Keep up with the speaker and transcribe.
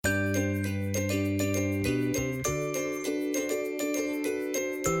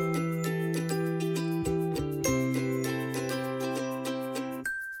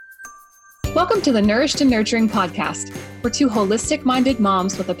Welcome to the Nourished and Nurturing podcast. We're two holistic-minded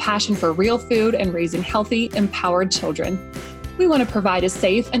moms with a passion for real food and raising healthy, empowered children. We want to provide a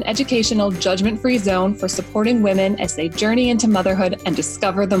safe and educational, judgment-free zone for supporting women as they journey into motherhood and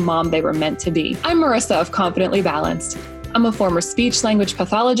discover the mom they were meant to be. I'm Marissa of Confidently Balanced. I'm a former speech-language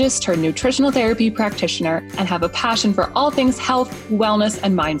pathologist turned nutritional therapy practitioner and have a passion for all things health, wellness,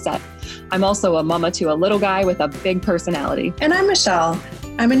 and mindset. I'm also a mama to a little guy with a big personality. And I'm Michelle.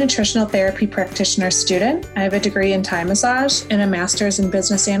 I'm a nutritional therapy practitioner student. I have a degree in Thai massage and a master's in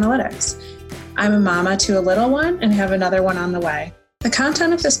business analytics. I'm a mama to a little one and have another one on the way. The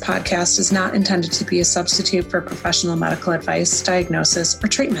content of this podcast is not intended to be a substitute for professional medical advice, diagnosis, or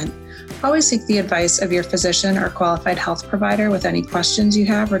treatment. Always seek the advice of your physician or qualified health provider with any questions you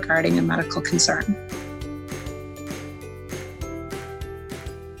have regarding a medical concern.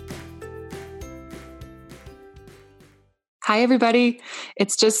 Hi, everybody.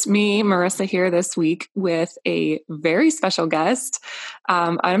 It's just me, Marissa, here this week with a very special guest.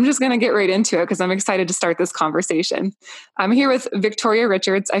 I'm just going to get right into it because I'm excited to start this conversation. I'm here with Victoria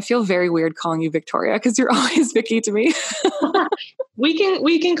Richards. I feel very weird calling you Victoria because you're always Vicky to me.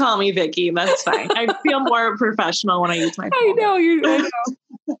 We can call me Vicky. That's fine. I feel more professional when I use my phone. I know.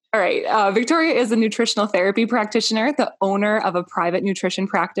 All right. Victoria is a nutritional therapy practitioner, the owner of a private nutrition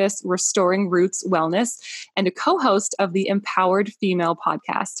practice, Restoring Roots Wellness, and a co-host of the Empowered Female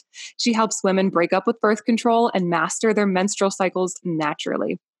podcast. She helps women break up with birth control and master their menstrual cycles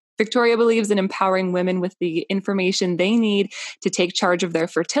naturally. Victoria believes in empowering women with the information they need to take charge of their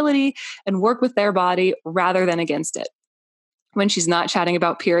fertility and work with their body rather than against it. When she's not chatting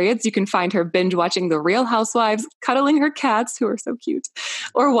about periods, you can find her binge watching The Real Housewives, cuddling her cats, who are so cute,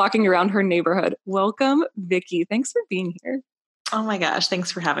 or walking around her neighborhood. Welcome, Vicky. Thanks for being here. Oh my gosh.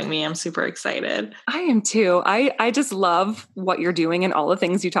 Thanks for having me. I'm super excited. I am too. I just love what you're doing and all the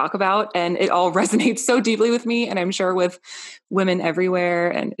things you talk about. And it all resonates so deeply with me. And I'm sure with women everywhere.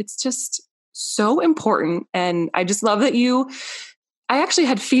 And it's just so important. And I just love that I actually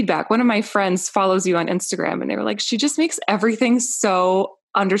had feedback. One of my friends follows you on Instagram and they were like, she just makes everything so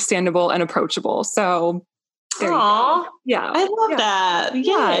understandable and approachable. So there you go. Yeah. I love that.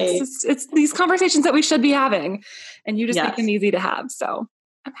 Yeah. It's these conversations that we should be having and you just make them easy to have. So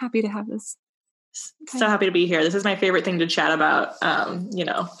I'm happy to have this. Okay. So happy to be here. This is my favorite thing to chat about,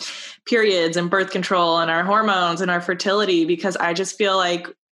 periods and birth control and our hormones and our fertility, because I just feel like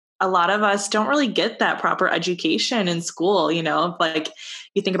a lot of us don't really get that proper education in school. Like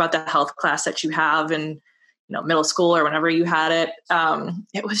you think about the health class that you have in, middle school or whenever you had it.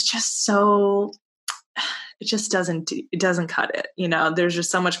 It was just it just doesn't cut it. There's just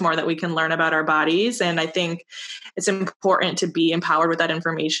so much more that we can learn about our bodies. And I think it's important to be empowered with that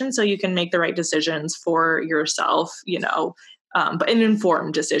information so you can make the right decisions for yourself, but an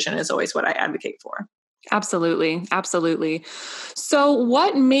informed decision is always what I advocate for. Absolutely. Absolutely. So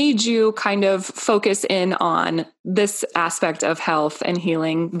what made you kind of focus in on this aspect of health and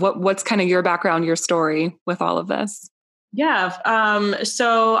healing? What's kind of your background, your story with all of this? Yeah.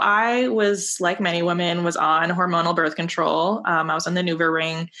 So I was, like many women, was on hormonal birth control. I was on the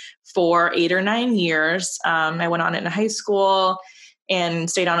NuvaRing for 8 or 9 years. I went on it in high school and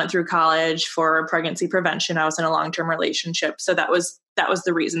stayed on it through college for pregnancy prevention. I was in a long-term relationship. So that was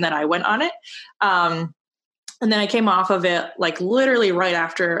the reason that I went on it. And then I came off of it like literally right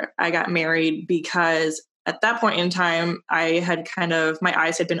after I got married, because at that point in time, I had my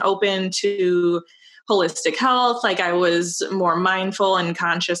eyes had been open to holistic health. Like I was more mindful and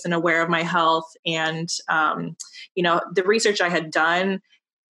conscious and aware of my health. And, the research I had done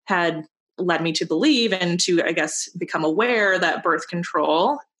had led me to believe and to, I guess, become aware that birth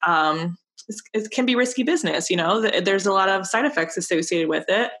control, it can be risky business. There's a lot of side effects associated with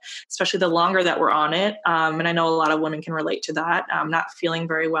it, especially the longer that we're on it. And I know a lot of women can relate to that. Not feeling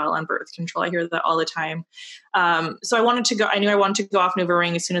very well on birth control. I hear that all the time. So I knew I wanted to go off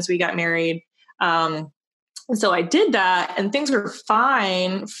NuvaRing as soon as we got married. And so I did that and things were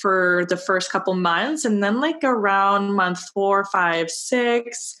fine for the first couple months. And then like around month 4, 5,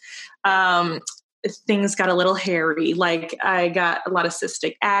 6, things got a little hairy. Like I got a lot of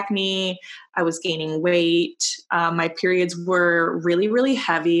cystic acne. I was gaining weight. My periods were really, really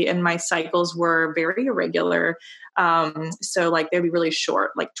heavy and my cycles were very irregular. So like they'd be really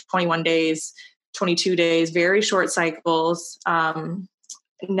short, like 21 days, 22 days, very short cycles.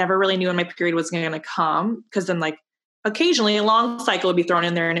 Never really knew when my period was going to come, because then like occasionally a long cycle would be thrown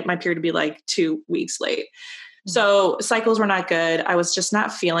in there and my period would be like 2 weeks late. So cycles were not good. I was just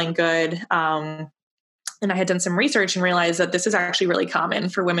not feeling good. And I had done some research and realized that this is actually really common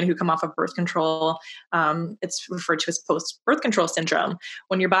for women who come off of birth control. It's referred to as post-birth control syndrome,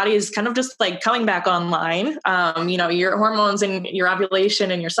 when your body is kind of just like coming back online. Your hormones and your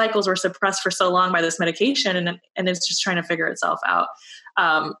ovulation and your cycles were suppressed for so long by this medication, and it's just trying to figure itself out.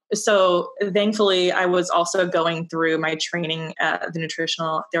 So thankfully, I was also going through my training at the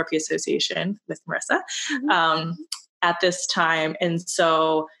Nutritional Therapy Association with Marissa at this time. And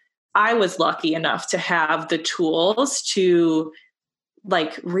so I was lucky enough to have the tools to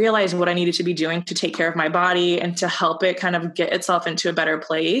like realize what I needed to be doing to take care of my body and to help it kind of get itself into a better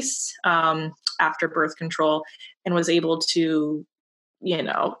place after birth control, and was able to,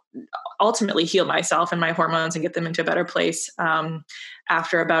 ultimately heal myself and my hormones and get them into a better place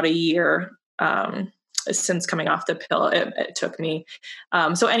after about a year since coming off the pill. It took me.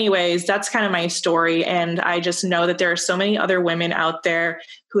 So anyways, that's kind of my story. And I just know that there are so many other women out there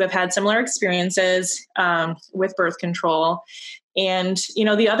who have had similar experiences with birth control. And,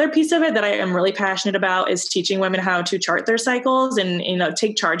 the other piece of it that I am really passionate about is teaching women how to chart their cycles and,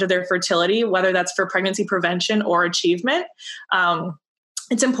 take charge of their fertility, whether that's for pregnancy prevention or achievement.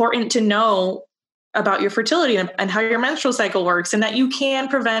 It's important to know about your fertility and how your menstrual cycle works, and that you can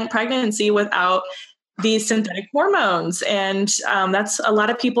prevent pregnancy without these synthetic hormones. And that's, a lot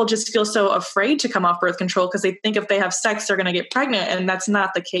of people just feel so afraid to come off birth control because they think if they have sex, they're going to get pregnant. And that's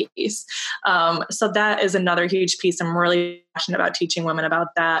not the case. So that is another huge piece. I'm really passionate about teaching women about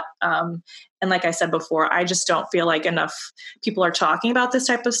that. And like I said before, I just don't feel like enough people are talking about this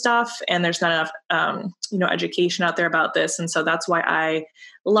type of stuff, and there's not enough, education out there about this. And so that's why I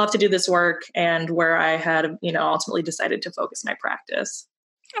love to do this work, and where I had, ultimately decided to focus my practice.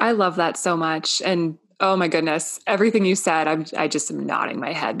 I love that so much. And oh my goodness, everything you said, I just am nodding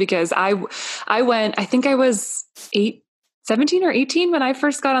my head, because I think I was 17 or 18 when I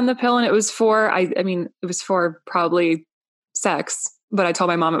first got on the pill, and it was for, it was for probably sex, but I told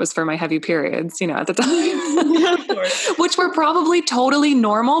my mom it was for my heavy periods, at the time, which were probably totally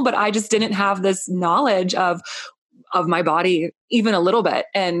normal, but I just didn't have this knowledge of my body even a little bit.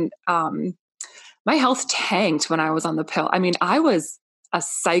 And my health tanked when I was on the pill. I was a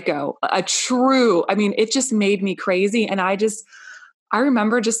psycho, it just made me crazy. And I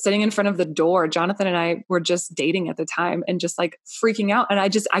remember just sitting in front of the door. Jonathan and I were just dating at the time, and just like freaking out. And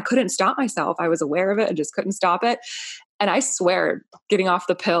I couldn't stop myself. I was aware of it and just couldn't stop it. And I swear getting off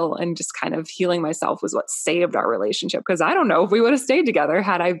the pill and just kind of healing myself was what saved our relationship. Because I don't know if we would have stayed together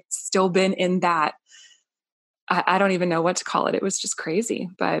had I still been in that. I don't even know what to call it. It was just crazy,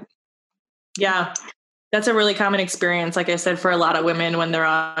 but yeah. That's a really common experience, like I said, for a lot of women when they're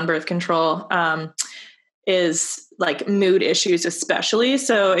on birth control, is like mood issues, especially.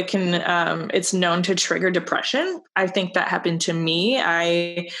 So it can, it's known to trigger depression. I think that happened to me.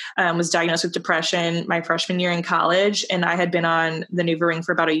 I was diagnosed with depression my freshman year in college, and I had been on the NuvaRing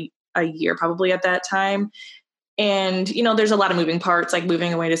for about a year, probably at that time. And, there's a lot of moving parts, like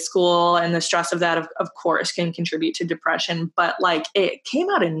moving away to school, and the stress of that, of course, can contribute to depression. But like, it came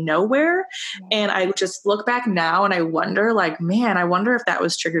out of nowhere. And I just look back now and I wonder, like, man, I wonder if that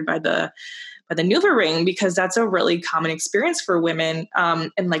was triggered by the NuvaRing, because that's a really common experience for women,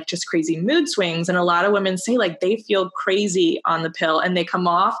 and like just crazy mood swings. And a lot of women say like they feel crazy on the pill and they come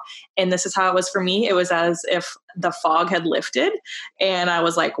off. And this is how it was for me. It was as if the fog had lifted, and I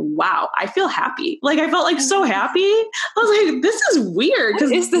was like, wow, I feel happy. Like I felt like so happy. I was like, this is weird,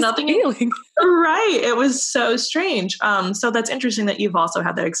 because nothing feeling. Right. It was so strange. So that's interesting that you've also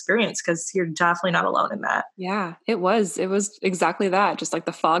had that experience, because you're definitely not alone in that. Yeah, it was exactly that. Just like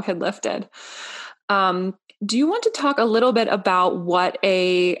the fog had lifted. Do you want to talk a little bit about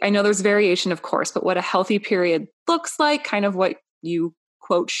I know there's variation, of course, but what a healthy period looks like, kind of what you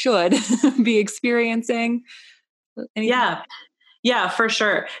quote should be experiencing? Anything? Yeah, for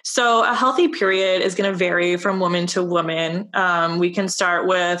sure. So a healthy period is going to vary from woman to woman. We can start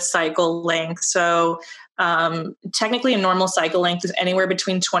with cycle length. So technically a normal cycle length is anywhere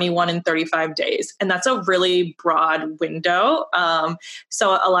between 21 and 35 days. And that's a really broad window.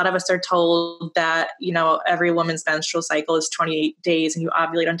 So a lot of us are told that, every woman's menstrual cycle is 28 days and you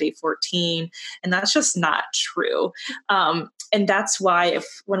ovulate on day 14. And that's just not true. And that's why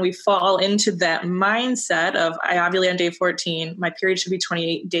when we fall into that mindset of I ovulate on day 14, my period should be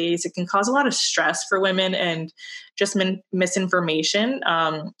 28 days, it can cause a lot of stress for women and just misinformation.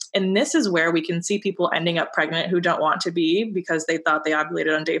 And this is where we can see people ending up pregnant who don't want to be, because they thought they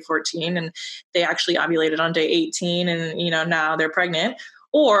ovulated on day 14 and they actually ovulated on day 18, and, now they're pregnant.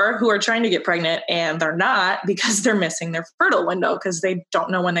 Or who are trying to get pregnant and they're not, because they're missing their fertile window because they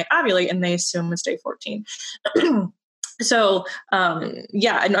don't know when they ovulate and they assume it's day 14. So,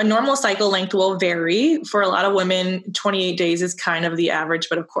 a normal cycle length will vary. For a lot of women, 28 days is kind of the average,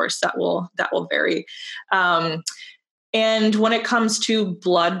 but of course that will vary. And when it comes to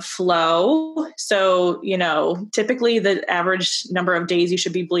blood flow, so, typically the average number of days you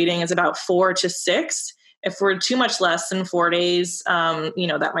should be bleeding is about 4 to 6. If we're too much less than 4 days,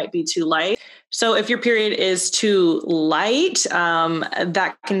 that might be too light. So if your period is too light,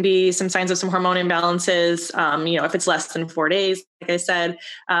 that can be some signs of some hormone imbalances, if it's less than 4 days, like I said.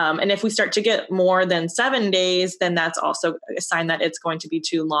 And if we start to get more than 7 days, then that's also a sign that it's going to be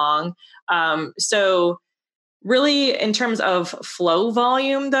too long. So really, in terms of flow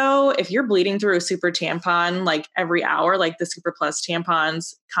volume, though, if you're bleeding through a super tampon like every hour, like the Super Plus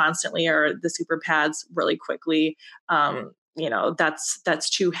tampons constantly or the super pads really quickly, that's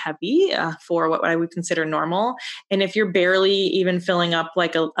too heavy for what I would consider normal. And if you're barely even filling up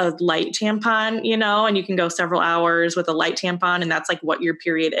like a light tampon, and you can go several hours with a light tampon, and that's like what your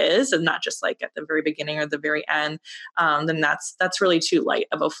period is, and not just like at the very beginning or the very end, then that's really too light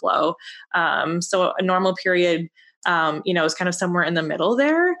of a flow. So a normal period, is kind of somewhere in the middle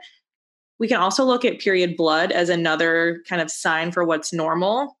there. We can also look at period blood as another kind of sign for what's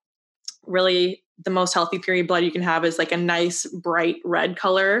normal. Really, the most healthy period blood you can have is like a nice bright red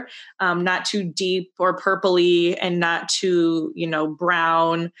color, not too deep or purpley, and not too,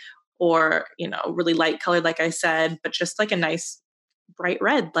 brown or, really light colored, like I said, but just like a nice bright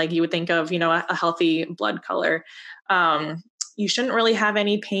red, like you would think of, a healthy blood color. You shouldn't really have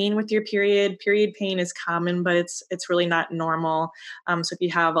any pain with your period. Period pain is common, but it's really not normal. So if you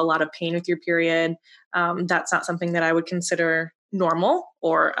have a lot of pain with your period, that's not something that I would consider normal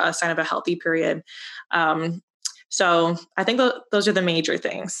or a sign of a healthy period. So I think those are the major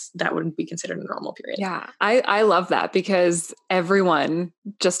things that would be considered a normal period. Yeah, I love that, because everyone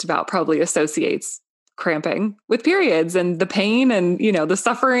just about probably associates cramping with periods and the pain and, the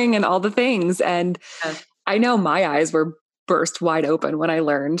suffering and all the things. And I know my eyes were burst wide open when I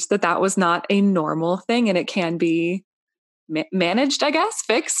learned that was not a normal thing, and it can be managed, I guess,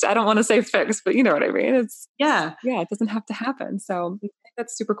 fixed. I don't want to say fixed, but you know what I mean? It doesn't have to happen. So I think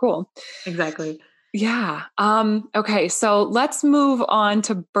that's super cool. Exactly. Yeah. Okay. So let's move on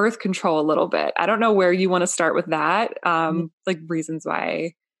to birth control a little bit. I don't know where you want to start with that. Like reasons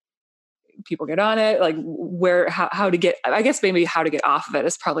why people get on it, like how to get, I guess maybe how to get off of it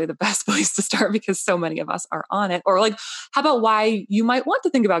is probably the best place to start, because so many of us are on it. Or like, how about why you might want to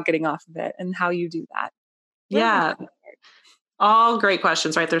think about getting off of it and how you do that? Yeah. All great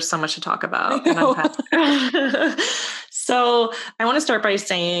questions, right? There's so much to talk about. So I want to start by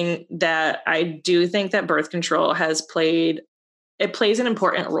saying that I do think that birth control plays an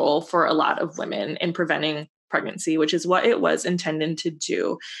important role for a lot of women in preventing pregnancy, which is what it was intended to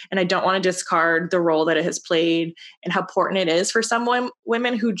do. And I don't want to discard the role that it has played and how important it is for some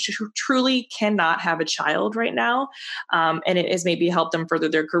women who truly cannot have a child right now. And it has maybe helped them further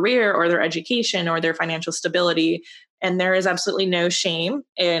their career or their education or their financial stability. And there is absolutely no shame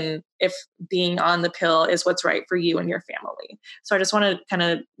in if being on the pill is what's right for you and your family. So I just want to kind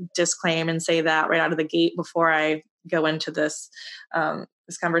of disclaim and say that right out of the gate before I go into this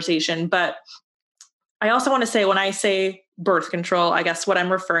conversation. But I also want to say, when I say birth control, I guess what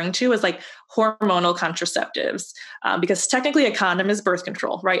I'm referring to is like hormonal contraceptives, because technically a condom is birth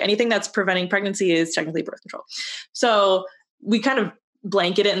control, right? Anything that's preventing pregnancy is technically birth control. So we kind of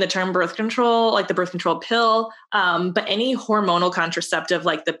blanket it in the term birth control, like the birth control pill. But any hormonal contraceptive,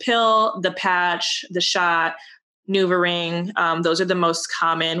 like the pill, the patch, the shot, NuvaRing, those are the most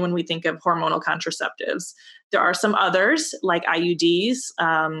common when we think of hormonal contraceptives. There are some others like IUDs,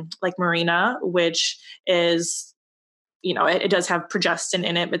 like Mirena, which is, it does have progestin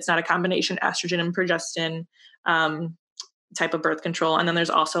in it, but it's not a combination estrogen and progestin type of birth control. And then there's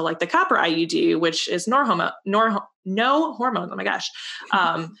also like the copper IUD, which is no hormones. Oh my gosh.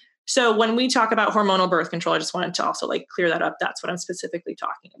 So when we talk about hormonal birth control, I just wanted to also like clear that up. That's what I'm specifically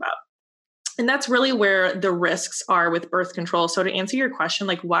talking about. And that's really where the risks are with birth control. So to answer your question,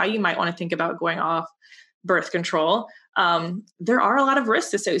 like why you might want to think about going off birth control, there are a lot of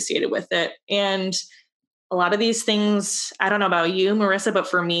risks associated with it. And a lot of these things, I don't know about you, Marissa, but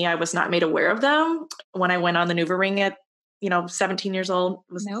for me, I was not made aware of them when I went on the NuvaRing at 17 years old.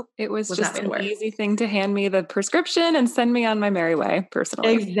 Nope. It was just an easy thing to hand me the prescription and send me on my merry way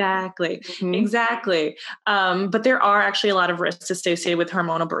personally. Exactly. Mm-hmm. Exactly. But there are actually a lot of risks associated with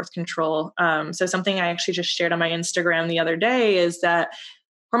hormonal birth control. So something I actually just shared on my Instagram the other day is that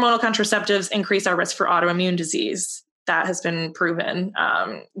hormonal contraceptives increase our risk for autoimmune disease. That has been proven.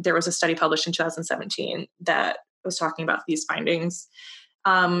 There was a study published in 2017 that was talking about these findings.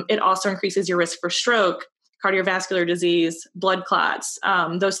 It also increases your risk for stroke, cardiovascular disease, blood clots.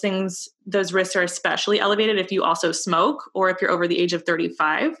 Those things, those risks are especially elevated if you also smoke or if you're over the age of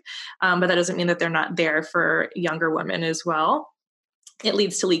 35. But that doesn't mean that they're not there for younger women as well. It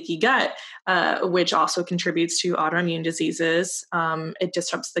leads to leaky gut, which also contributes to autoimmune diseases. It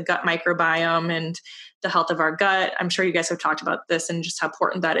disrupts the gut microbiome and the health of our gut. I'm sure you guys have talked about this and just how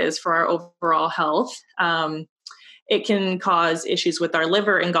important that is for our overall health. It can cause issues with our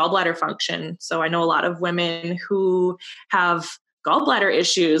liver and gallbladder function. So I know a lot of women who have gallbladder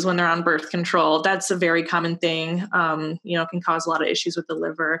issues when they're on birth control. That's a very common thing. Can cause a lot of issues with the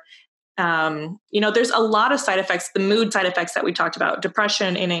liver. There's a lot of side effects, the mood side effects that we talked about,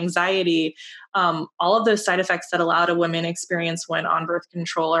 depression and anxiety, all of those side effects that a lot of women experience when on birth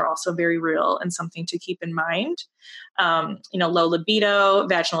control are also very real and something to keep in mind. Low libido,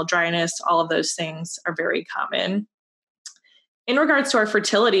 vaginal dryness, all of those things are very common. In regards to our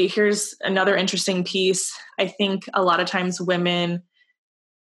fertility, here's another interesting piece. I think a lot of times women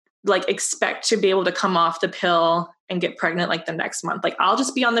expect to be able to come off the pill and get pregnant the next month. I'll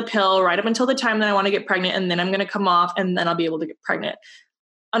just be on the pill right up until the time that I want to get pregnant, and then I'm going to come off and then I'll be able to get pregnant.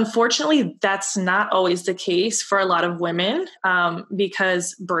 Unfortunately, that's not always the case for a lot of women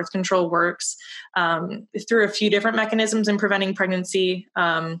because birth control works through a few different mechanisms in preventing pregnancy.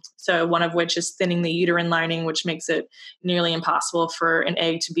 So one of which is thinning the uterine lining, which makes it nearly impossible for an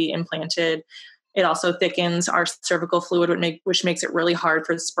egg to be implanted. It also thickens our cervical fluid, which makes it really hard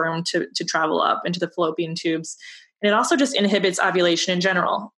for the sperm to travel up into the fallopian tubes. And it also just inhibits ovulation in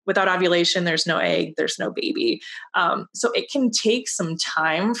general. Without ovulation, there's no egg, there's no baby. So it can take some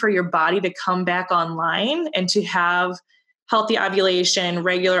time for your body to come back online and to have healthy ovulation,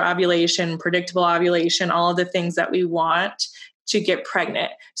 regular ovulation, predictable ovulation, all of the things that we want to get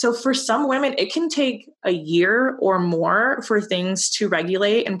pregnant. So for some women, it can take a year or more for things to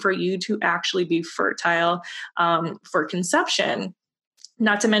regulate and for you to actually be fertile for conception.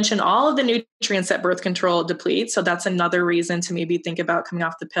 Not to mention all of the nutrients that birth control depletes. So that's another reason to maybe think about coming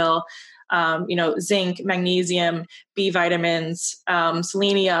off the pill. Zinc, magnesium, B vitamins,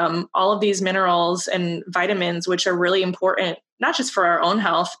 selenium, all of these minerals and vitamins, which are really important, not just for our own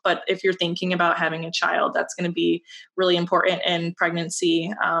health, but if you're thinking about having a child, that's going to be really important in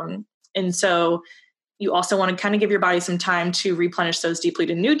pregnancy. And so you also want to kind of give your body some time to replenish those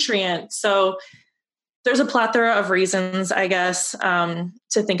depleted nutrients. So there's a plethora of reasons, I guess,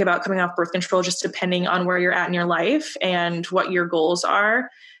 to think about coming off birth control, just depending on where you're at in your life and what your goals are.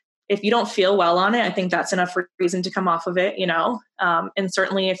 If you don't feel well on it, I think that's enough reason to come off of it, and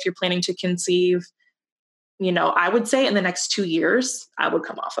certainly if you're planning to conceive, I would say in the next 2 years, I would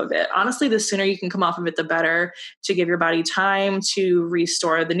come off of it. Honestly, the sooner you can come off of it, the better, to give your body time to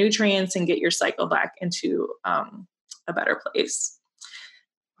restore the nutrients and get your cycle back into a better place.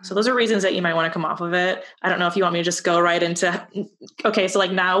 So those are reasons that you might want to come off of it. I don't know if you want me to just go right into, okay, so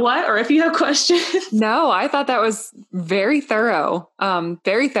now what? Or if you have questions. No, I thought that was very thorough.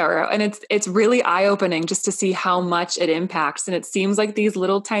 Very thorough. And it's really eye-opening just to see how much it impacts. And it seems like these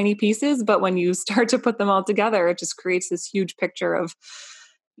little tiny pieces, but when you start to put them all together, it just creates this huge picture of,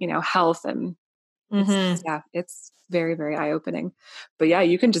 health and it's very, very eye-opening. But yeah,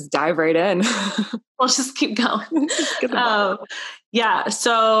 you can just dive right in. Let's just keep going. Yeah.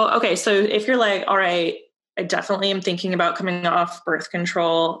 So if you're all right, I definitely am thinking about coming off birth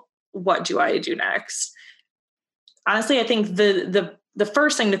control. What do I do next? Honestly, I think the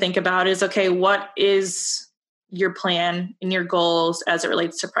first thing to think about is, okay, what is your plan and your goals as it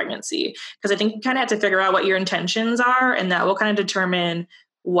relates to pregnancy? Because I think you kind of have to figure out what your intentions are, and that will kind of determine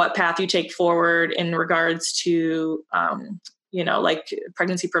what path you take forward in regards to,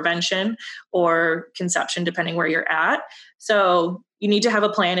 pregnancy prevention or conception, depending where you're at. So you need to have a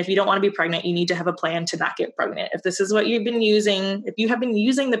plan. If you don't want to be pregnant, you need to have a plan to not get pregnant. If this is what you've been using, if you have been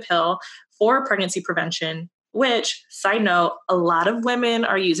using the pill for pregnancy prevention, which, side note, a lot of women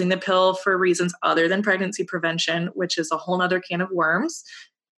are using the pill for reasons other than pregnancy prevention, which is a whole nother can of worms.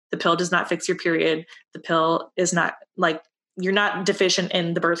 The pill does not fix your period. The pill is not you're not deficient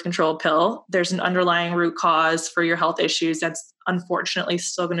in the birth control pill. There's an underlying root cause for your health issues that's unfortunately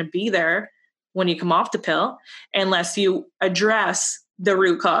still going to be there when you come off the pill, unless you address the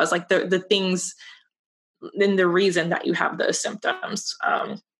root cause, the things and the reason that you have those symptoms,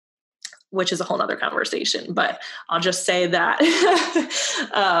 which is a whole nother conversation, but I'll just say that.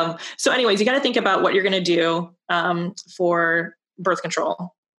 So anyways, you got to think about what you're going to do for birth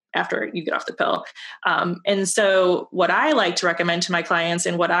control after you get off the pill. And so what I like to recommend to my clients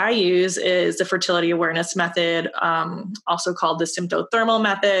and what I use is the fertility awareness method, also called the symptothermal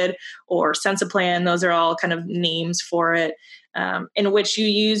method or Sensiplan. Those are all kind of names for it, in which you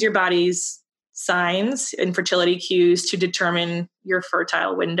use your body's signs, infertility cues to determine your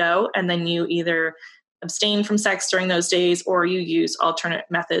fertile window. And then you either abstain from sex during those days, or you use alternate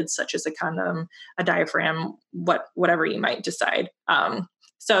methods such as a condom, a diaphragm, whatever you might decide.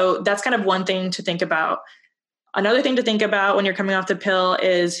 So that's kind of one thing to think about. Another thing to think about when you're coming off the pill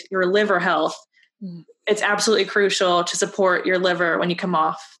is your liver health. It's absolutely crucial to support your liver when you come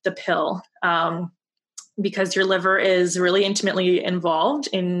off the pill, because your liver is really intimately involved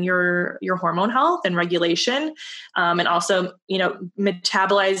in your hormone health and regulation, and also,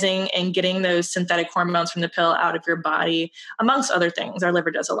 metabolizing and getting those synthetic hormones from the pill out of your body, amongst other things. Our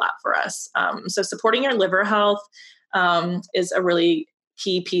liver does a lot for us. So supporting your liver health is a really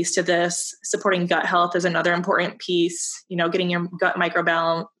key piece to this. Supporting gut health is another important piece, getting your gut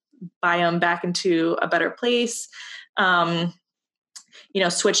microbiome back into a better place.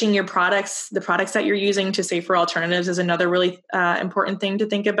 Switching your products, the products that you're using to safer alternatives is another really important thing to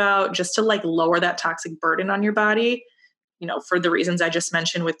think about, just to lower that toxic burden on your body, for the reasons I just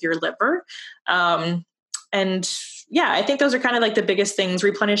mentioned with your liver. I think those are kind of the biggest things.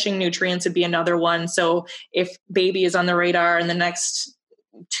 Replenishing nutrients would be another one. So if baby is on the radar in the next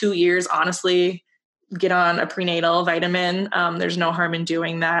 2 years, honestly, get on a prenatal vitamin. There's no harm in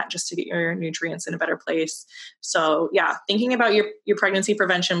doing that, just to get your nutrients in a better place. So yeah, thinking about your pregnancy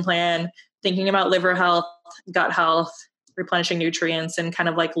prevention plan, thinking about liver health, gut health, replenishing nutrients, and kind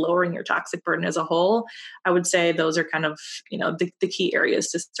of lowering your toxic burden as a whole. I would say those are kind of, the key areas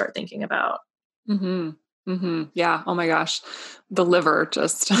to start thinking about. Mm-hmm. Mm-hmm. Yeah. Oh my gosh. The liver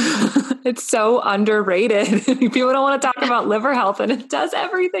just, it's so underrated. People don't want to talk about liver health, and it does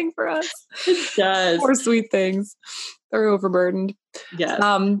everything for us. It does. Poor sweet things. They're overburdened. Yes.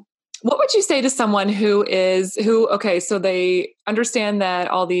 What would you say to someone okay, so they understand that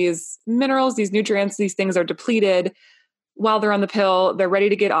all these minerals, these nutrients, these things are depleted while they're on the pill, they're ready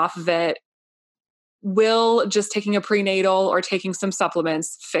to get off of it. Will just taking a prenatal or taking some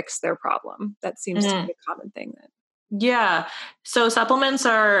supplements fix their problem? That seems to be a common thing. Yeah. So supplements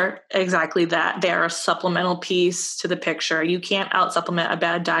are exactly that. They are a supplemental piece to the picture. You can't out supplement a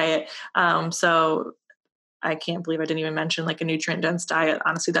bad diet. So I can't believe I didn't even mention a nutrient dense diet.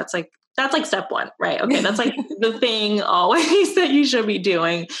 Honestly, that's step one, right? Okay. That's the thing always that you should be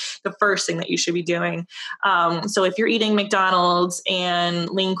doing, the first thing that you should be doing. So if you're eating McDonald's and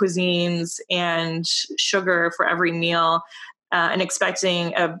lean cuisines and sugar for every meal, and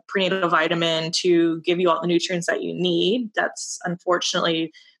expecting a prenatal vitamin to give you all the nutrients that you need, that's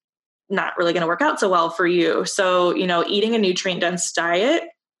unfortunately not really going to work out so well for you. So, eating a nutrient dense diet,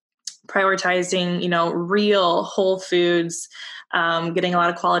 prioritizing, real whole foods, getting a lot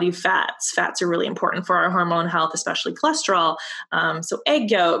of quality fats. Fats are really important for our hormone health, especially cholesterol. So egg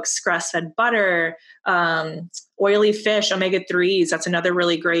yolks, grass-fed butter, oily fish, omega-3s. That's another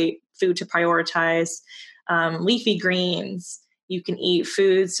really great food to prioritize. Leafy greens. You can eat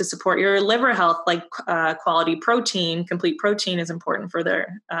foods to support your liver health, like quality protein. Complete protein is important for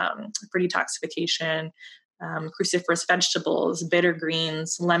detoxification. Cruciferous vegetables, bitter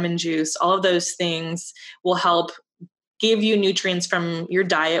greens, lemon juice, all of those things will help give you nutrients from your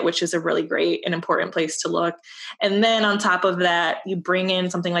diet, which is a really great and important place to look. And then on top of that, you bring in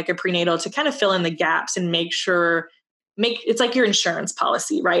something like a prenatal to kind of fill in the gaps and it's like your insurance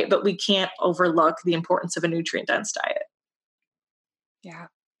policy, right? But we can't overlook the importance of a nutrient dense diet. Yeah.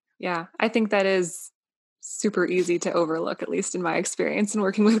 Yeah. I think that is super easy to overlook, at least in my experience in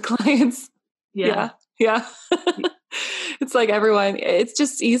working with clients. Yeah. It's everyone, it's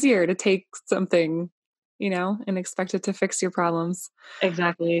just easier to take something, and expect it to fix your problems.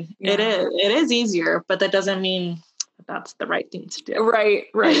 Exactly. Yeah. It is easier, but that doesn't mean that's the right thing to do. Right.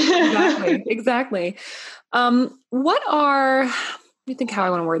 Exactly. Let me think how I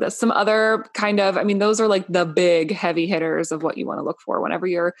want to word this. Some other those are the big heavy hitters of what you want to look for whenever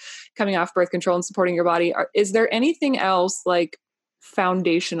you're coming off birth control and supporting your body. Is there anything else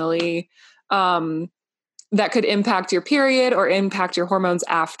foundationally, that could impact your period or impact your hormones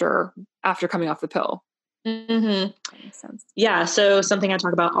after coming off the pill? Mm-hmm. That makes sense. Yeah. So something I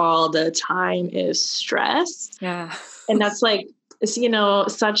talk about all the time is stress. Yeah. And that's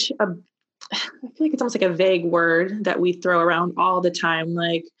such a, I feel like it's almost like a vague word that we throw around all the time.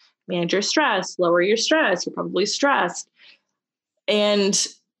 Manage your stress, lower your stress. You're probably stressed. And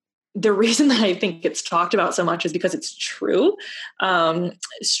the reason that I think it's talked about so much is because it's true.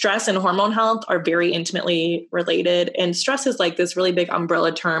 Stress and hormone health are very intimately related. And stress is this really big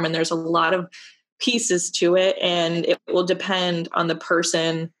umbrella term. And there's a lot of pieces to it. And it will depend on the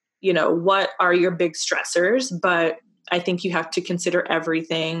person, what are your big stressors. But I think you have to consider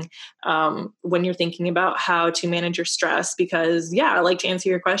everything when you're thinking about how to manage your stress, because like, to answer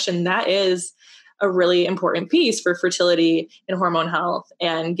your question, that is a really important piece for fertility and hormone health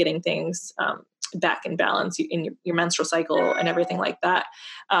and getting things back in balance in your menstrual cycle and everything like that.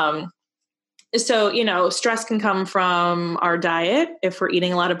 So, stress can come from our diet if we're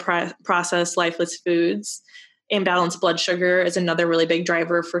eating a lot of processed, lifeless foods. Imbalanced blood sugar is another really big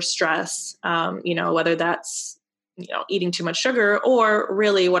driver for stress, whether that's, eating too much sugar, or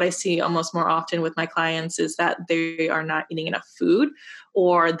really what I see almost more often with my clients is that they are not eating enough food,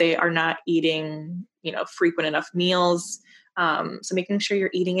 or they are not eating, frequent enough meals. So making sure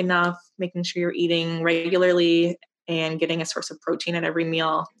you're eating enough, making sure you're eating regularly, and getting a source of protein at every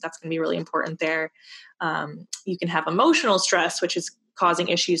meal, that's going to be really important there. You can have emotional stress, which is causing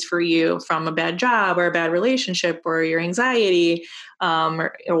issues for you from a bad job or a bad relationship or your anxiety,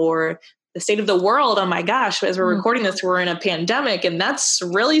 or the state of the world. Oh my gosh, as we're recording this, we're in a pandemic, and that's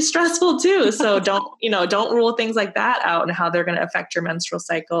really stressful too. So don't rule things like that out and how they're going to affect your menstrual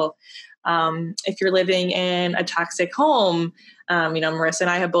cycle. If you're living in a toxic home, Marissa and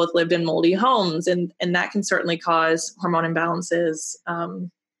I have both lived in moldy homes, and that can certainly cause hormone imbalances.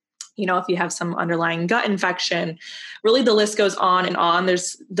 If you have some underlying gut infection, really the list goes on and on.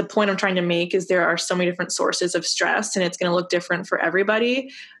 The point I'm trying to make is there are so many different sources of stress, and it's going to look different for everybody.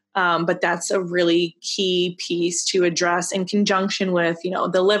 But that's a really key piece to address in conjunction with,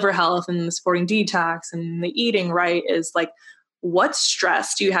 the liver health and the supporting detox and the eating right, is like, what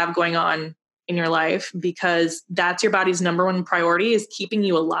stress do you have going on in your life? Because that's your body's number one priority, is keeping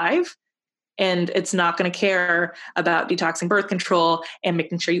you alive. And it's not going to care about detoxing birth control and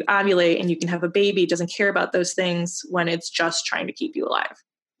making sure you ovulate and you can have a baby. It doesn't care about those things when it's just trying to keep you alive.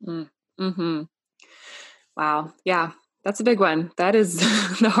 Mm-hmm. Wow. Yeah. That's a big one. That is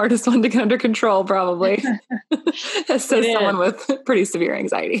the hardest one to get under control, probably. Says someone with pretty severe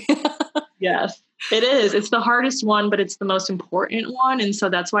anxiety. Yes, it is. It's the hardest one, but it's the most important one. And so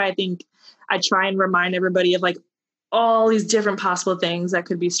that's why I think I try and remind everybody of like all these different possible things that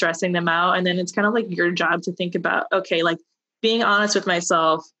could be stressing them out. And then it's kind of like your job to think about, okay, like being honest with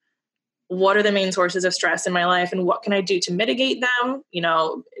myself, what are the main sources of stress in my life and what can I do to mitigate them?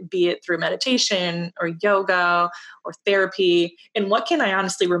 Be it through meditation or yoga or therapy, and what can I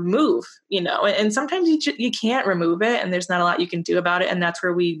honestly remove, and sometimes you can't remove it and there's not a lot you can do about it. And that's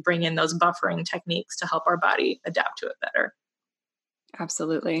where we bring in those buffering techniques to help our body adapt to it better.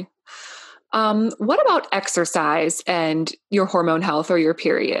 Absolutely. What about exercise and your hormone health or your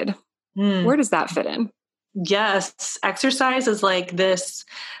period? Where does that fit in? Yes. Exercise is like this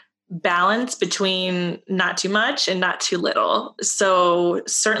balance between not too much and not too little. So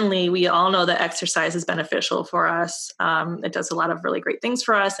certainly we all know that exercise is beneficial for us. It does a lot of really great things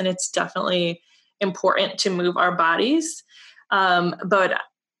for us, and it's definitely important to move our bodies. But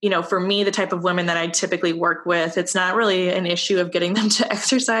for me, the type of women that I typically work with, it's not really an issue of getting them to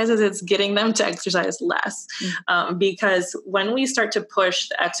exercise, it's getting them to exercise less. Because when we start to push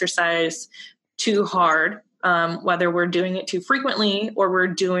the exercise too hard, whether we're doing it too frequently or we're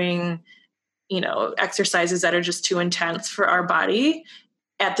doing, exercises that are just too intense for our body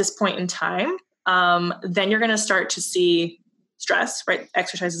at this point in time, then you're going to start to see stress, right?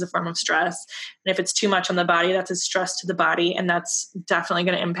 Exercise is a form of stress. And if it's too much on the body, that's a stress to the body. And that's definitely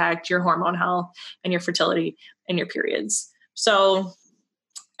going to impact your hormone health and your fertility and your periods. So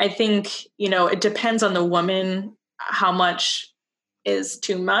I think, it depends on the woman, how much is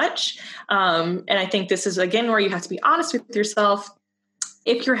too much. And I think this is, again, where you have to be honest with yourself.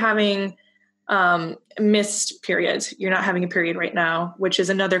 If you're having missed periods, you're not having a period right now, which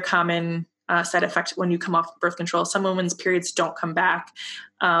is another common side effect when you come off birth control. Some women's periods don't come back.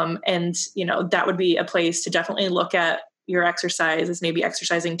 And, that would be a place to definitely look at your exercise, is maybe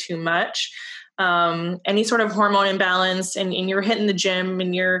exercising too much. Any sort of hormone imbalance, and you're hitting the gym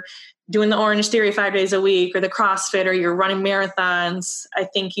and you're doing the Orange Theory 5 days a week, or the CrossFit, or you're running marathons, I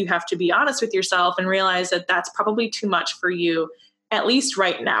think you have to be honest with yourself and realize that that's probably too much for you, at least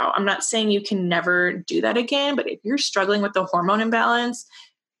right now. I'm not saying you can never do that again, but if you're struggling with the hormone imbalance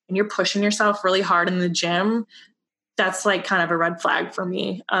and you're pushing yourself really hard in the gym, that's like kind of a red flag for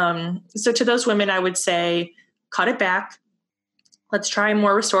me. So to those women, I would say, cut it back. Let's try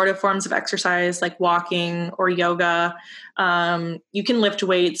more restorative forms of exercise like walking or yoga. You can lift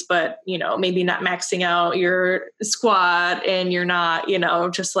weights, but, maybe not maxing out your squat, and you're not,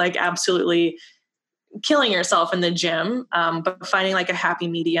 just like absolutely killing yourself in the gym, but finding like a happy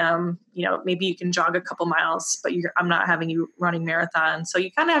medium. Maybe you can jog a couple miles, but I'm not having you running marathons. So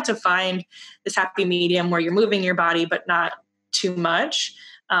you kind of have to find this happy medium where you're moving your body, but not too much.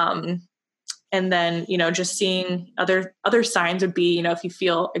 And then, just seeing other signs would be, if you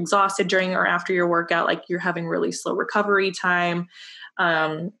feel exhausted during or after your workout, like you're having really slow recovery time,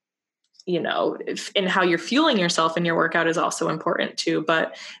 and how you're fueling yourself in your workout is also important too.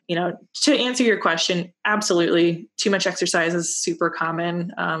 But, to answer your question, absolutely. Too much exercise is super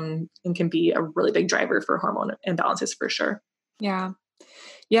common, and can be a really big driver for hormone imbalances for sure. Yeah.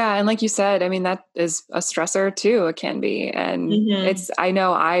 Yeah. And like you said, I mean, that is a stressor too. It can be. And I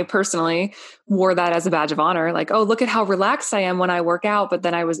know I personally wore that as a badge of honor. Like, oh, look at how relaxed I am when I work out. But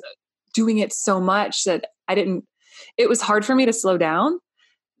then I was doing it so much that it was hard for me to slow down.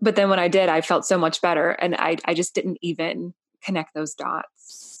 But then when I did, I felt so much better. And I just didn't even connect those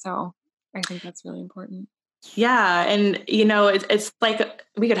dots. So I think that's really important. Yeah. And, it's like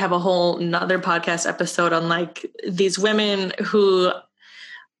we could have a whole nother podcast episode on like these women who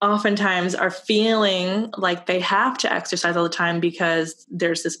oftentimes are feeling like they have to exercise all the time because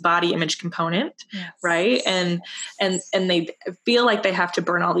there's this body image component, yes. Right? And they feel like they have to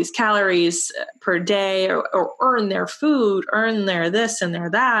burn all these calories per day or earn their food, earn their this and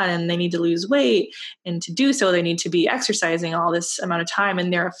their that, and they need to lose weight. And to do so, they need to be exercising all this amount of time,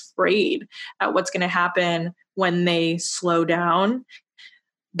 and they're afraid at what's going to happen when they slow down.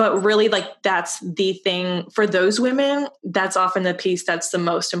 But really, like, that's the thing for those women. That's often the piece that's the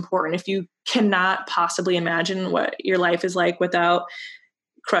most important. If you cannot possibly imagine what your life is like without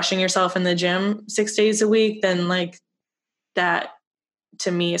crushing yourself in the gym 6 days a week, then like that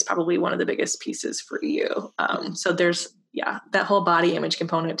to me is probably one of the biggest pieces for you. So there's, that whole body image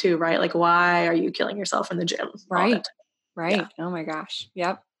component too, right? Like, why are you killing yourself in the gym? Right. Right. Yeah. Oh my gosh.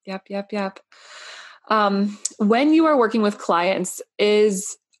 Yep. When you are working with clients,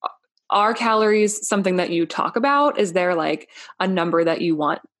 are calories something that you talk about? Is there like a number that you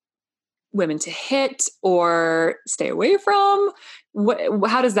want women to hit or stay away from?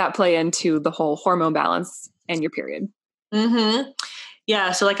 How does that play into the whole hormone balance and your period? Mm-hmm.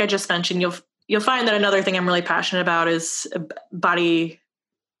 Yeah. So like I just mentioned, you'll find that another thing I'm really passionate about is body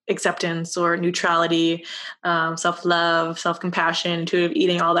acceptance or neutrality, self-love, self-compassion, intuitive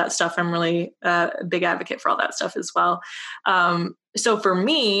eating, all that stuff. I'm really a big advocate for all that stuff as well. So for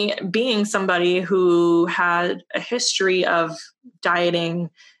me, being somebody who had a history of dieting,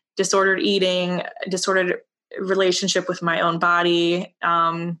 disordered eating, disordered relationship with my own body,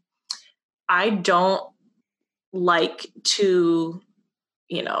 I don't like to,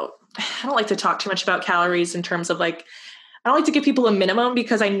 I don't like to talk too much about calories in terms of like, I don't like to give people a minimum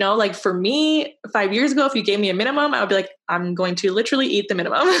because I know, like, for me, 5 years ago, if you gave me a minimum, I would be like, I'm going to literally eat the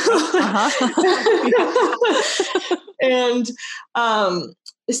minimum. And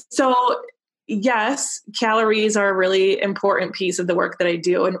so, yes, calories are a really important piece of the work that I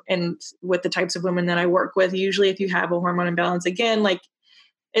do. And with the types of women that I work with, usually if you have a hormone imbalance, again, like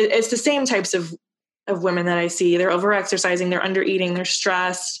it's the same types of women that I see. They're over-exercising, they're under-eating, they're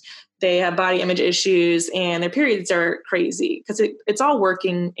stressed, they have body image issues, and their periods are crazy because it's all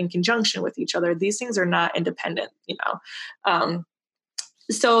working in conjunction with each other. These things are not independent,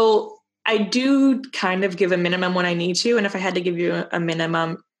 So I do kind of give a minimum when I need to. And if I had to give you a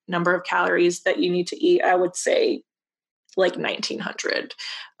minimum number of calories that you need to eat, I would say like 1,900,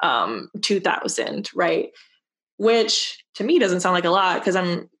 2,000, right? Which to me doesn't sound like a lot because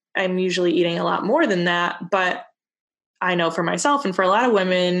I'm usually eating a lot more than that. But I know for myself and for a lot of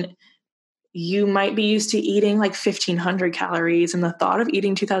women, you might be used to eating like 1,500 calories, and the thought of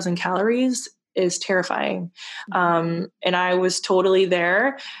eating 2,000 calories is terrifying. And I was totally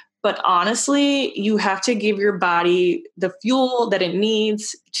there. But honestly, you have to give your body the fuel that it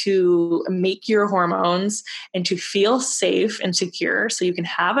needs to make your hormones and to feel safe and secure so you can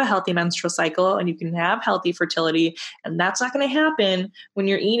have a healthy menstrual cycle and you can have healthy fertility. And that's not going to happen when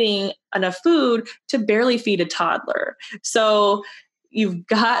you're eating enough food to barely feed a toddler. So you've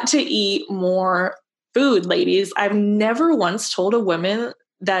got to eat more food, ladies. I've never once told a woman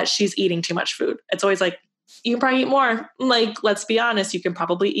that she's eating too much food. It's always like, you can probably eat more. Like, let's be honest, you can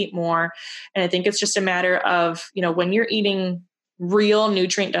probably eat more. And I think it's just a matter of, when you're eating real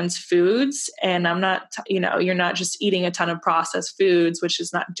nutrient dense foods, and I'm not, you're not just eating a ton of processed foods, which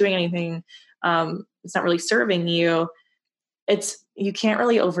is not doing anything. It's not really serving you. You can't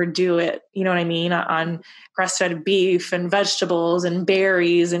really overdo it. You know what I mean? On grass-fed beef and vegetables and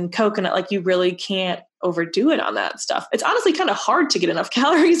berries and coconut, like you really can't overdo it on that stuff. It's honestly kind of hard to get enough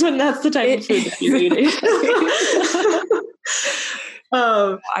calories when that's the type of food that you're eating.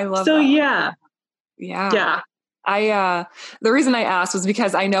 I love that. Yeah. The reason I asked was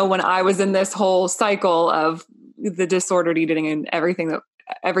because I know when I was in this whole cycle of the disordered eating and everything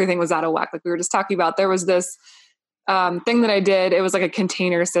was out of whack, like we were just talking about, there was this thing that I did, it was like a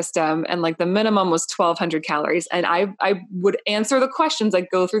container system, and like the minimum was 1,200 calories. And I would answer the questions,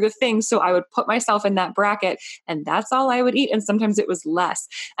 like go through the things. So I would put myself in that bracket, and that's all I would eat. And sometimes it was less.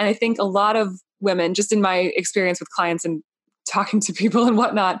 And I think a lot of women, just in my experience with clients and talking to people and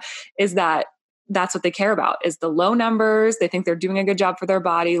whatnot, is that that's what they care about, is the low numbers. They think they're doing a good job for their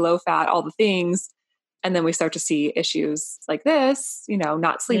body, low fat, all the things. And then we start to see issues like this,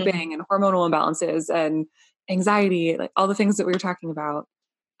 not sleeping and hormonal imbalances and anxiety, like all the things that we were talking about.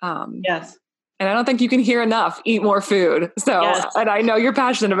 Yes. And I don't think you can hear enough, eat more food. So, yes. And I know you're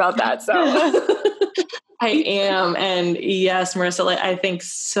passionate about that. So I am. And yes, Marissa, I think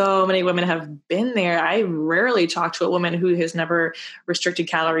so many women have been there. I rarely talk to a woman who has never restricted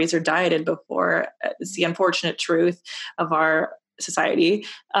calories or dieted before. It's the unfortunate truth of our society.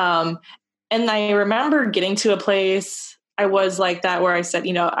 And I remember getting to a place I was like that where I said,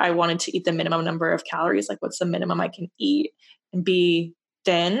 I wanted to eat the minimum number of calories. Like, what's the minimum I can eat and be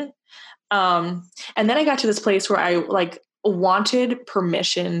thin? And then I got to this place where I wanted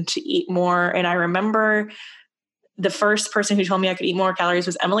permission to eat more. And I remember the first person who told me I could eat more calories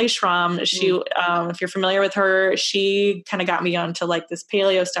was Emily Schramm. She, if you're familiar with her, she kind of got me onto like this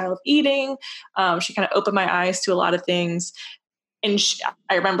paleo style of eating. She kind of opened my eyes to a lot of things. And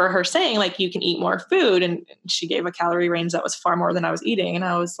I remember her saying, like, you can eat more food. And she gave a calorie range that was far more than I was eating. And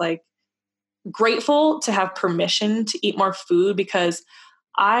I was like grateful to have permission to eat more food, because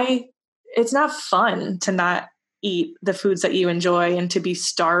it's not fun to not eat the foods that you enjoy and to be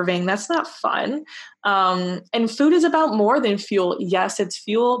starving. That's not fun. And food is about more than fuel. Yes, it's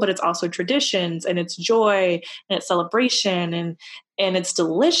fuel, but it's also traditions, and it's joy, and it's celebration, and it's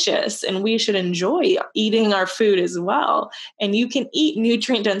delicious. And we should enjoy eating our food as well. And you can eat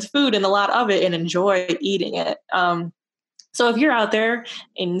nutrient-dense food and a lot of it and enjoy eating it. So if you're out there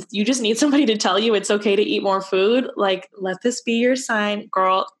and you just need somebody to tell you it's okay to eat more food, like, let this be your sign,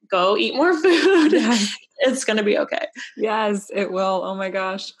 girl, go eat more food. Yes. It's going to be okay. Yes, it will. Oh my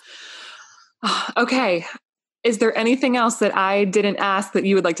gosh. Okay. Is there anything else that I didn't ask that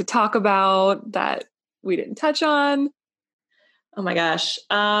you would like to talk about that we didn't touch on? Oh my gosh.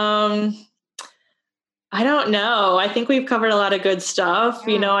 I don't know. I think we've covered a lot of good stuff.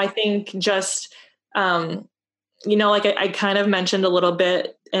 Yeah. I think just, like I kind of mentioned a little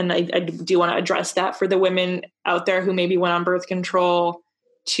bit, and I do want to address that for the women out there who maybe went on birth control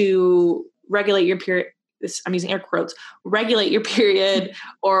to regulate your period. I'm using air quotes, regulate your period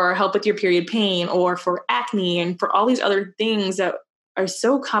or help with your period pain, or for acne, and for all these other things that are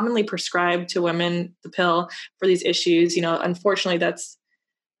so commonly prescribed to women, the pill, for these issues. Unfortunately, that's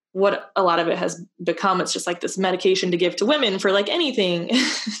what a lot of it has become. It's just like this medication to give to women for like anything.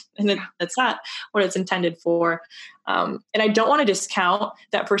 And that's not what it's intended for. And I don't want to discount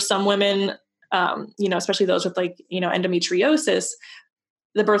that for some women, especially those with endometriosis,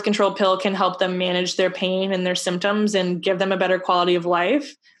 the birth control pill can help them manage their pain and their symptoms and give them a better quality of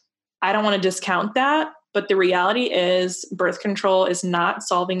life. I don't want to discount that, but the reality is birth control is not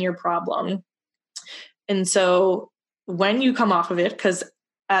solving your problem. And so when you come off of it, because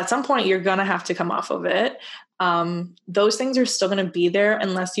at some point you're going to have to come off of it, those things are still going to be there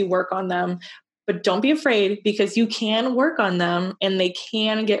unless you work on them. But don't be afraid, because you can work on them and they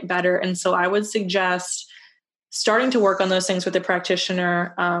can get better. And so I would suggest starting to work on those things with a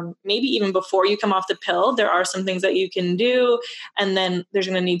practitioner, maybe even before you come off the pill. There are some things that you can do, and then there's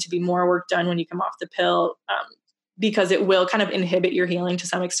going to need to be more work done when you come off the pill, because it will kind of inhibit your healing to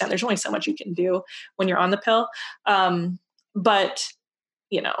some extent. There's only so much you can do when you're on the pill. But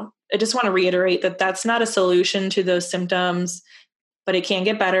I just want to reiterate that that's not a solution to those symptoms, but it can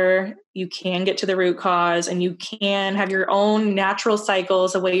get better. You can get to the root cause, and you can have your own natural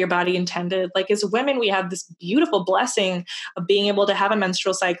cycles the way your body intended. Like, as women, we have this beautiful blessing of being able to have a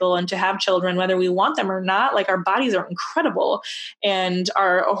menstrual cycle and to have children, whether we want them or not. Like, our bodies are incredible, and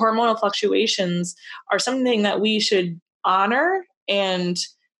our hormonal fluctuations are something that we should honor and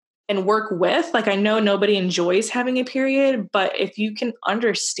work with. Like, I know nobody enjoys having a period, but if you can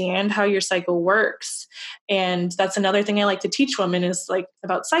understand how your cycle works, and that's another thing I like to teach women, is like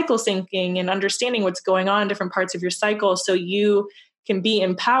about cycle syncing and understanding what's going on in different parts of your cycle, so you can be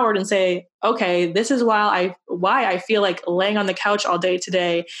empowered and say, okay, this is why I feel like laying on the couch all day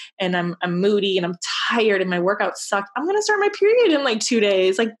today, and I'm moody and I'm tired and my workout sucked. I'm going to start my period in like 2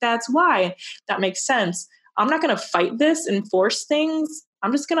 days. Like, that's why. That makes sense. I'm not going to fight this and force things.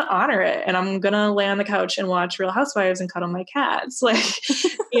 I'm just going to honor it, and I'm going to lay on the couch and watch Real Housewives and cuddle my cats. Like,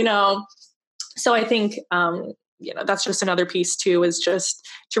 so I think, that's just another piece too, is just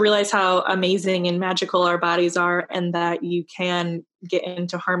to realize how amazing and magical our bodies are, and that you can get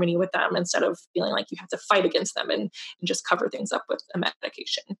into harmony with them instead of feeling like you have to fight against them and just cover things up with a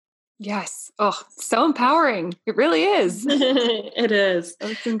medication. Yes. Oh, so empowering. It really is. It is.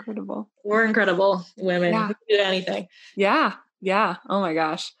 That's incredible. We're incredible women. Yeah. We can do anything. Yeah. Yeah. Oh my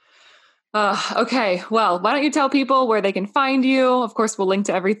gosh. Okay. Well, why don't you tell people where they can find you? Of course, we'll link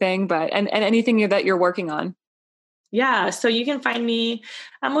to everything, but, and anything that you're working on. Yeah. So you can find me,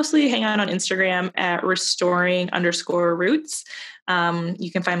 I mostly hang out on Instagram at restoring_roots.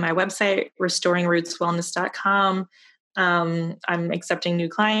 You can find my website, restoringrootswellness.com. I'm accepting new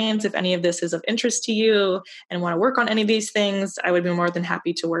clients. If any of this is of interest to you and want to work on any of these things, I would be more than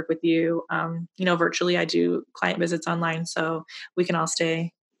happy to work with you. Virtually, I do client visits online, so we can all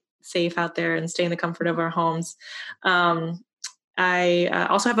stay safe out there and stay in the comfort of our homes. I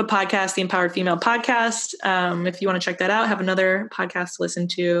also have a podcast, the Empowered Female Podcast. If you want to check that out, have another podcast to listen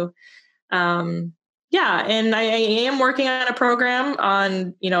to. And I am working on a program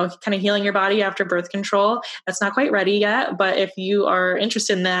on, kind of healing your body after birth control. That's not quite ready yet, but if you are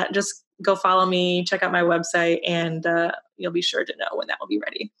interested in that, just go follow me, check out my website, and you'll be sure to know when that will be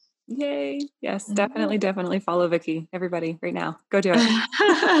ready. Yay. Yes, definitely follow Vicki. Everybody right now, go do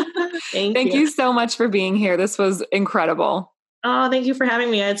it. Thank you so much for being here. This was incredible. Oh, thank you for having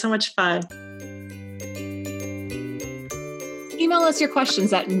me. I had so much fun. Email us your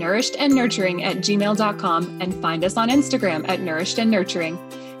questions at nourishedandnurturing@gmail.com and find us on Instagram at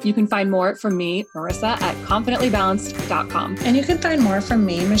nourishedandnurturing. You can find more from me, Marissa, at confidentlybalanced.com. And you can find more from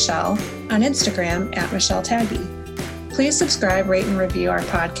me, Michelle, on Instagram at Michelle Taggy. Please subscribe, rate, and review our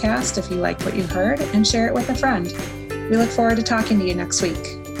podcast if you like what you heard, and share it with a friend. We look forward to talking to you next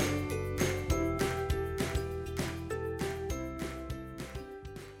week.